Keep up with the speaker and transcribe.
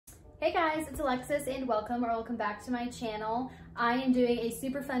Hey guys, it's Alexis and welcome back to my channel. I am doing a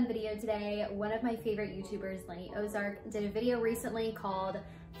super fun video today. One of my favorite YouTubers, Lenny Ozark, did a video recently called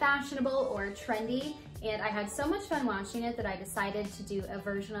Fashionable or Trendy, and I had so much fun watching it that I decided to do a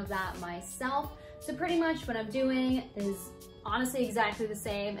version of that myself. So pretty much what I'm doing is honestly exactly the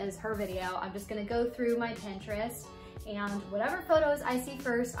same as her video. I'm just gonna go through my Pinterest and whatever photos I see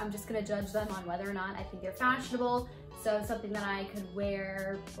first, I'm just gonna judge them on whether or not I think they're fashionable. So something that I could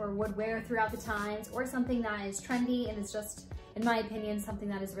wear or would wear throughout the times, or something that is trendy and is just, in my opinion, something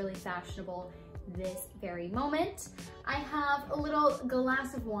that is really fashionable this very moment. I have a little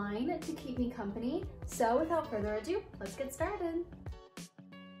glass of wine to keep me company. So without further ado, let's get started.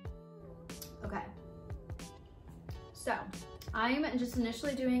 Okay. So I'm just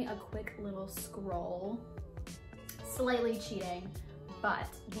initially doing a quick little scroll, slightly cheating, but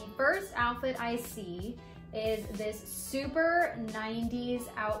the first outfit I see is this super 90s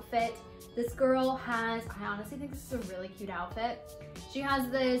outfit. This girl has, I honestly think this is a really cute outfit. She has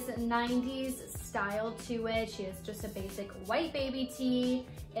this 90s style to it. She has just a basic white baby tee,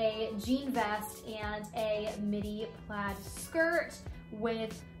 a jean vest, and a midi plaid skirt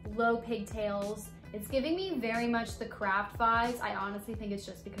with low pigtails. It's giving me very much the craft vibes. I honestly think it's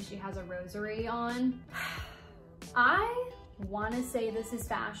just because she has a rosary on. I want to say this is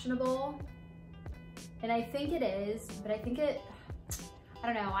fashionable, and I think it is, but I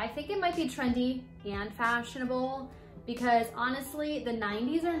don't know, I think it might be trendy and fashionable, because honestly, the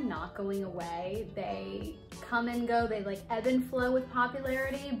 90s are not going away. They come and go, they like ebb and flow with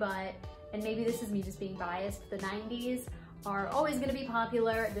popularity, but, and maybe this is me just being biased, the 90s are always gonna be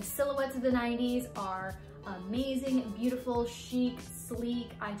popular. The silhouettes of the 90s are amazing, beautiful, chic, sleek.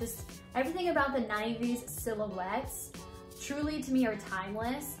 Everything about the 90s silhouettes truly to me are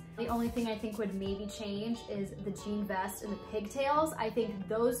timeless. The only thing I think would maybe change is the jean vest and the pigtails. I think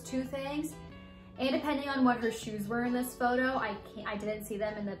those two things, and depending on what her shoes were in this photo, I didn't see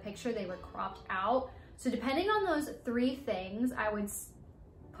them in the picture, they were cropped out. So depending on those three things, I would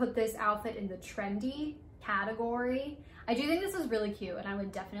put this outfit in the trendy category. I do think this is really cute, and I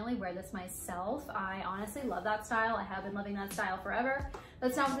would definitely wear this myself. I honestly love that style. I have been loving that style forever.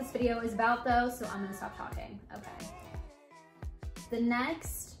 That's not what this video is about though, so I'm gonna stop talking. Okay. The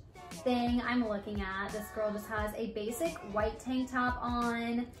next thing I'm looking at, this girl just has a basic white tank top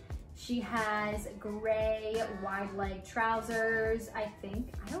on. She has gray wide leg trousers, I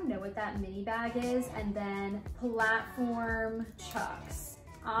don't know what that mini bag is, and then platform chucks.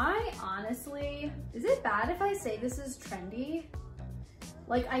 I honestly, is it bad if I say this is trendy?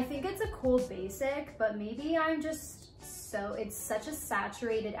 Like, I think it's a cool basic, but maybe I'm just it's such a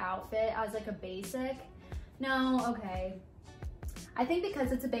saturated outfit as like a basic. No, okay. I think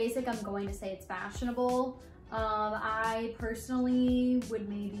because it's a basic, I'm going to say it's fashionable. I personally would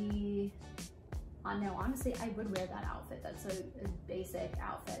maybe, no, honestly, I would wear that outfit. That's a basic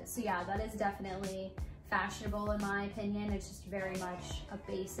outfit. So yeah, that is definitely fashionable in my opinion. It's just very much a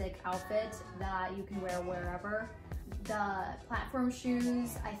basic outfit that you can wear wherever. The platform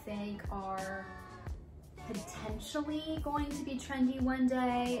shoes, I think, are potentially going to be trendy one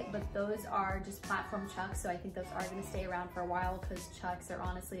day, but those are just platform chucks, so I think those are going to stay around for a while, because chucks are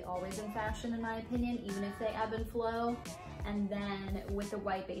honestly always in fashion in my opinion, even if they ebb and flow. And then with the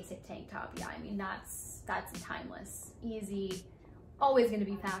white basic tank top, yeah, I mean, that's timeless, easy, always going to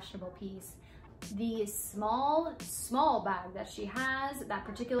be fashionable piece. The small bag that she has, that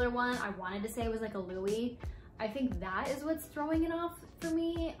particular one, I wanted to say was like a Louis. I think that is what's throwing it off for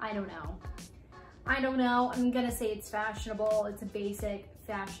me. I don't know. I'm gonna say it's fashionable. It's a basic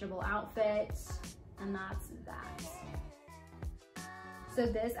fashionable outfit, and that's that. So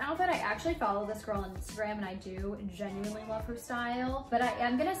this outfit, I actually follow this girl on Instagram, and I do genuinely love her style, but I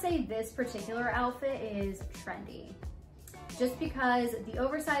am gonna say this particular outfit is trendy. Just because the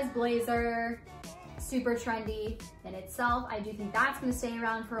oversized blazer, super trendy in itself. I do think that's gonna stay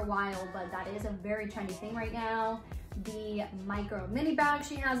around for a while, but that is a very trendy thing right now. The micro mini bag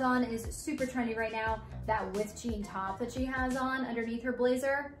she has on is super trendy right now. That with jean top that she has on underneath her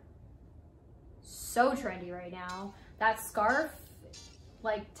blazer, so trendy right now. That scarf,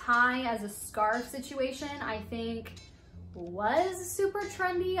 like tie as a scarf situation, I think was super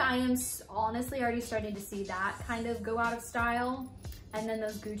trendy. I am honestly already starting to see that kind of go out of style. And then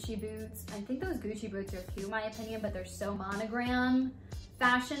those Gucci boots. I think those Gucci boots are cute in my opinion, but they're so monogram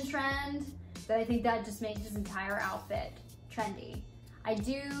fashion trend that I think that just makes this entire outfit trendy. I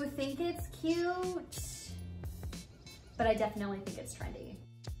do think it's cute, but I definitely think it's trendy.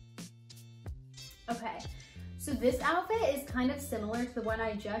 Okay, so this outfit is kind of similar to the one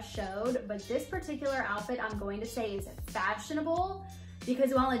I just showed, but this particular outfit I'm going to say is fashionable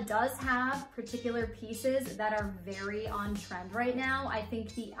because while it does have particular pieces that are very on trend right now, I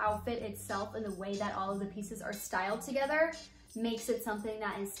think the outfit itself and the way that all of the pieces are styled together makes it something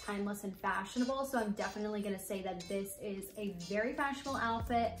that is timeless and fashionable. So I'm definitely gonna say that this is a very fashionable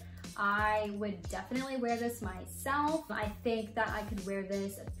outfit. I would definitely wear this myself. I think that I could wear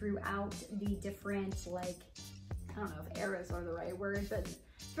this throughout the different, like, I don't know if eras are the right word, but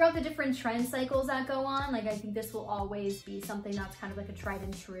throughout the different trend cycles that go on. Like, I think this will always be something that's kind of like a tried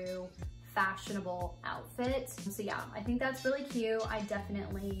and true fashionable outfit. So yeah, I think that's really cute. I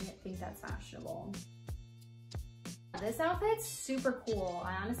definitely think that's fashionable. This outfit's super cool.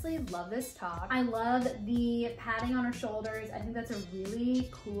 I honestly love this top. I love the padding on her shoulders. I think that's a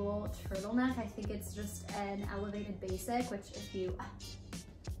really cool turtleneck. I think it's just an elevated basic, which if you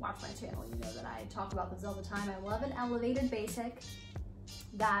watch my channel, you know that I talk about this all the time. I love an elevated basic.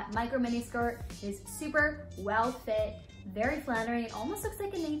 That micro mini skirt is super well fit, very flattering. It almost looks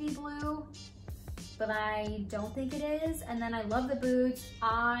like a navy blue, but I don't think it is. And then I love the boots.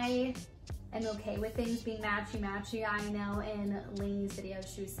 I am okay with things being matchy-matchy. I know in Lainey's video,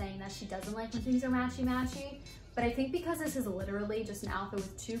 she was saying that she doesn't like when things are matchy-matchy, but I think because this is literally just an outfit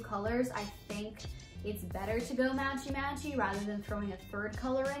with two colors, I think it's better to go matchy-matchy rather than throwing a third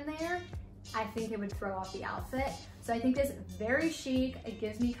color in there. I think it would throw off the outfit. So I think this is very chic. It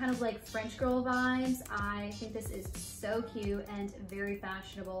gives me kind of like French girl vibes. I think this is so cute and very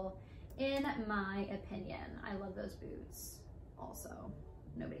fashionable in my opinion. I love those boots also.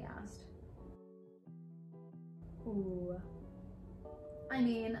 Nobody asked. Ooh. I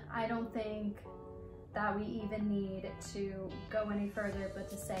mean, I don't think that we even need to go any further but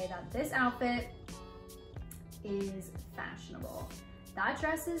to say that this outfit is fashionable. That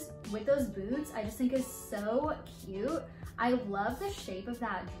dress is, with those boots, I just think is so cute. I love the shape of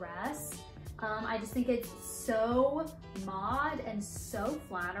that dress. I just think it's so mod and so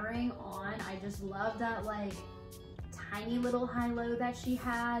flattering on. I just love that like tiny little high-low that she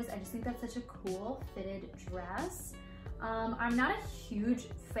has. I just think that's such a cool fitted dress. I'm not a huge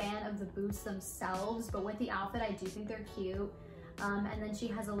fan of the boots themselves, but with the outfit, I do think they're cute. And then she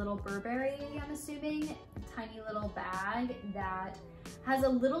has a little Burberry, I'm assuming, tiny little bag that has a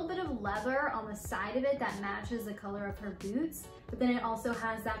little bit of leather on the side of it that matches the color of her boots, but then it also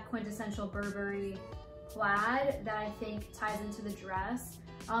has that quintessential Burberry plaid that I think ties into the dress.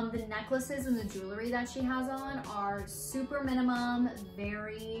 The necklaces and the jewelry that she has on are super minimum,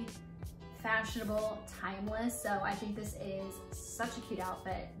 very fashionable, timeless, so I think this is such a cute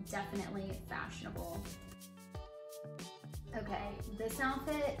outfit, definitely fashionable. Okay, this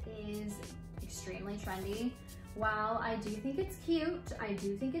outfit is extremely trendy. While I do think it's cute, I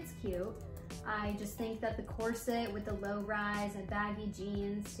just think that the corset with the low rise and baggy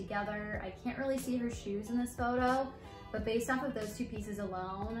jeans together, I can't really see her shoes in this photo, but based off of those two pieces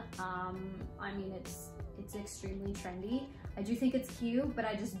alone, I mean, it's extremely trendy. I do think it's cute, but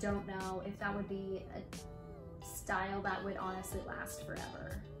I just don't know if that would be a style that would honestly last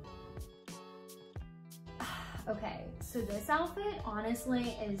forever. Okay, so this outfit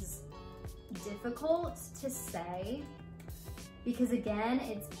honestly is difficult to say because again,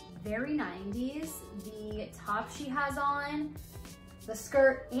 it's very 90s. The top she has on, the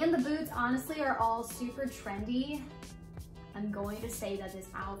skirt and the boots honestly are all super trendy. I'm going to say that this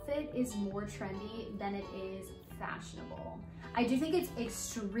outfit is more trendy than it is fashionable. I do think it's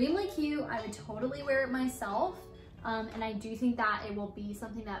extremely cute. I would totally wear it myself. And I do think that it will be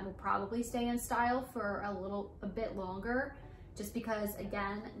something that will probably stay in style for a bit longer, just because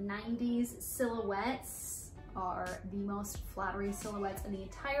again, 90s silhouettes are the most flattering silhouettes in the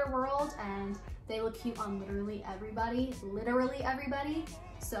entire world and they look cute on literally everybody.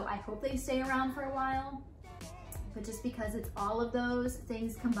 So I hope they stay around for a while, but just because it's all of those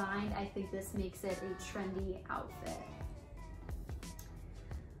things combined, I think this makes it a trendy outfit.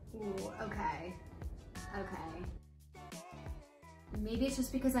 Ooh, okay. Maybe it's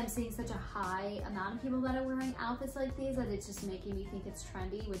just because I'm seeing such a high amount of people that are wearing outfits like these that it's just making me think it's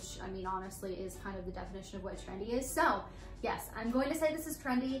trendy, which I mean, honestly is kind of the definition of what trendy is. So yes, I'm going to say this is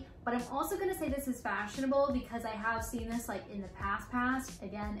trendy, but I'm also going to say this is fashionable because I have seen this like in the past,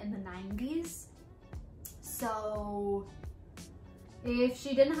 again, in the 90s. So if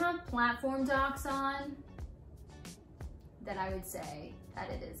she didn't have platform docks on, then I would say that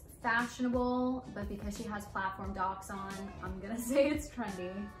it is fashionable, but because she has platform docks on, I'm gonna say it's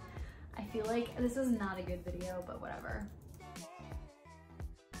trendy. I feel like this is not a good video, but whatever.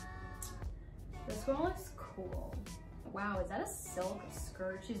 This one looks cool. Wow, is that a silk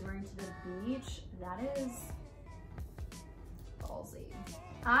skirt she's wearing to the beach? That is ballsy.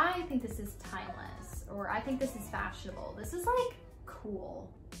 I think this is timeless, or I think this is fashionable. This is like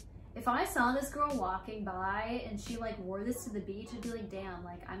cool. If I saw this girl walking by and she like wore this to the beach, I'd be like, damn,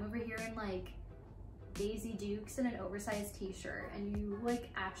 like I'm over here in like Daisy Dukes and an oversized t-shirt and you like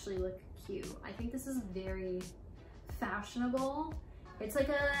actually look cute. I think this is very fashionable. It's like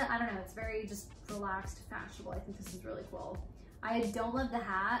I don't know, it's very just relaxed, fashionable. I think this is really cool. I don't love the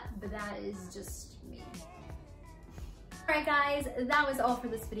hat, but that is just me. All right guys, that was all for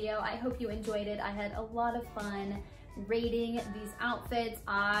this video. I hope you enjoyed it. I had a lot of fun rating these outfits.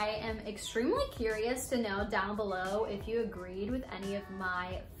 I am extremely curious to know down below if you agreed with any of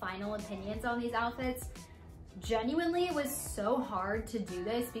my final opinions on these outfits. Genuinely, it was so hard to do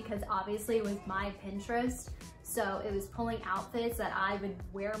this because obviously it was my Pinterest, so it was pulling outfits that I would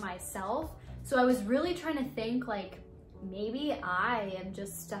wear myself. So I was really trying to think like, maybe I am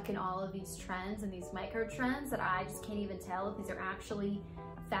just stuck in all of these trends and these micro trends that I just can't even tell if these are actually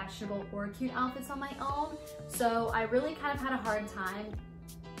fashionable or cute outfits on my own. So I really kind of had a hard time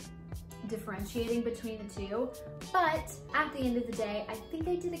differentiating between the two, but at the end of the day, I think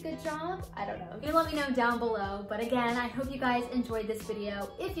I did a good job. I don't know. You let me know down below, but again, I hope you guys enjoyed this video.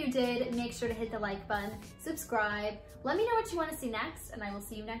 If you did, make sure to hit the like button, subscribe, let me know what you want to see next, and I will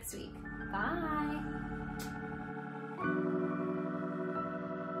see you next week. Bye!